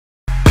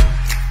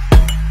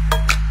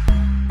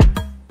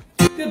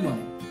Good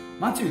morning.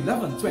 Matthew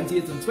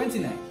 11:28 and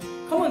 29.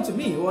 Come unto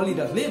me, all ye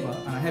that labor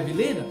and are heavy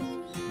laden,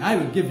 and I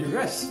will give you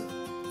rest.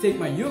 Take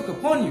my yoke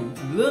upon you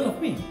and learn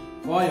of me,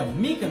 for I am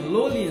meek and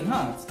lowly in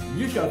heart, and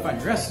you shall find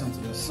rest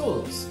unto your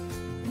souls.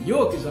 The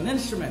yoke is an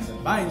instrument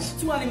that binds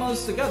two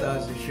animals together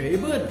as they share a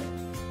burden.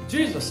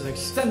 Jesus is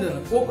extending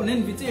an open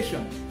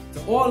invitation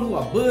to all who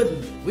are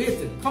burdened,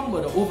 weighted,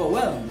 cumbered, or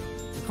overwhelmed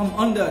to come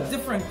under a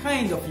different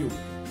kind of yoke.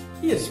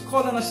 He is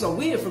calling us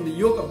away from the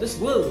yoke of this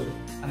world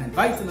and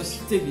inviting us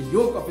to take the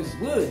yoke of His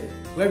word,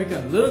 where we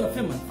can learn of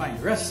Him and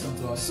find rest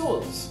unto our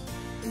souls.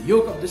 The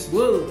yoke of this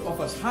world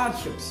offers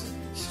hardships,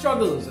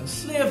 struggles,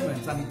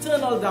 enslavement, and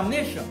eternal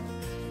damnation.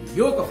 The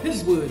yoke of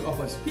His word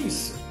offers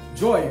peace,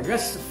 joy,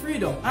 rest,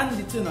 freedom, and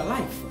eternal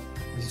life.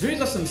 As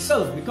Jesus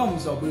Himself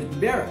becomes our burden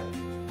bearer,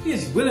 He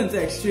is willing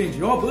to exchange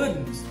your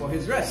burdens for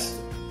His rest.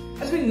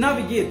 As we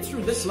navigate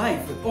through this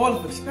life with all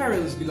of its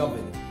perils,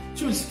 beloved,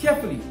 choose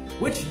carefully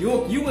which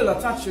yoke you will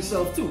attach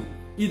yourself to,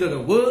 either the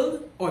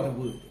world or the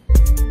word.